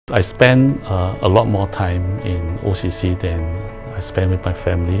I spend a lot more time in OCC than I spend with my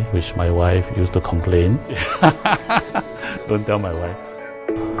family, which my wife used to complain. Don't tell my wife.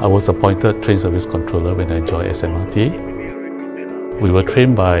 I was appointed train service controller when I joined SMRT. We were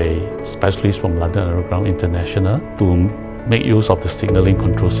trained by specialists from London Underground International to make use of the signalling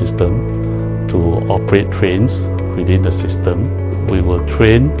control system to operate trains within the system. We were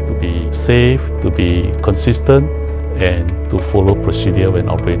trained to be safe, to be consistent, and to follow procedure when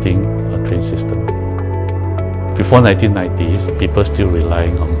operating a train system. Before 1990s, people still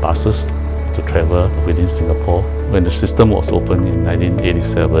relying on buses to travel within Singapore. When the system was opened in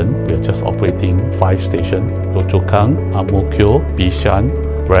 1987, we were just operating 5 stations: Yio Chu Kang, Ang Mo Kio, Bishan,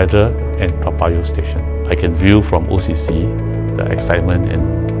 Braddell, and Toa Payoh station. I can view from OCC the excitement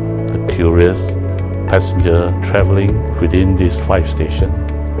and the curious passenger traveling within these 5 stations.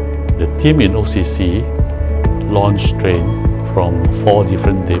 The team in OCC launched train from 4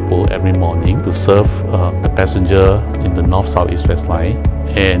 different depots every morning to serve the passenger in the North, South, East, West line,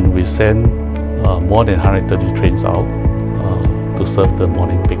 and we send more than 130 trains out to serve the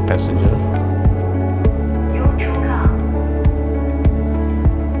morning peak passenger.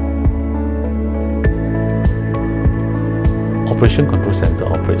 Operation Control Center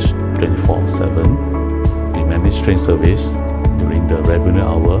operates 24/7. We manage train service during the revenue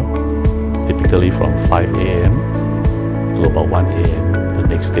hour, typically from 5 a.m. to about 1 a.m. the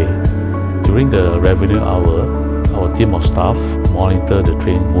next day. During the revenue hour, our team of staff monitor the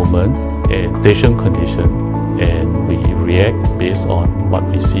train movement and station condition, and we react based on what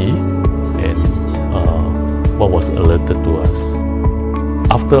we see and what was alerted to us.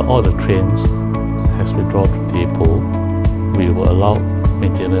 After all the trains has withdrawn to depot, we will allow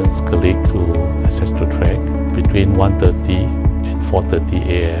maintenance colleagues to access the track between 1:30 and 4:30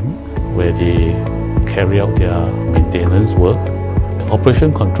 a.m. where they carry out their maintenance work. The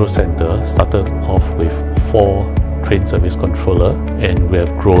Operation Control Center started off with 4 train service controllers, and we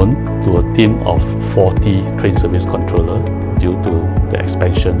have grown to a team of 40 train service controllers due to the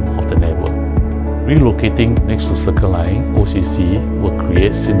expansion of the network. Relocating next to Circle Line, OCC will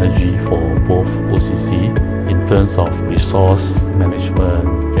create synergy for both OCC in terms of resource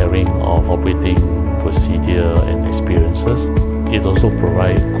management, sharing of operating procedure and experiences. It also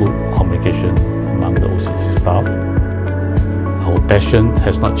provides good communication among the OCC staff. Our passion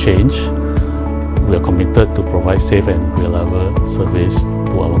has not changed. We are committed to provide safe and reliable service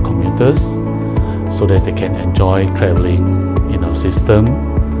to our commuters so that they can enjoy traveling in our system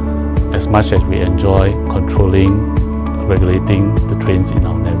as much as we enjoy controlling, regulating the trains in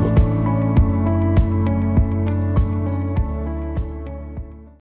our network.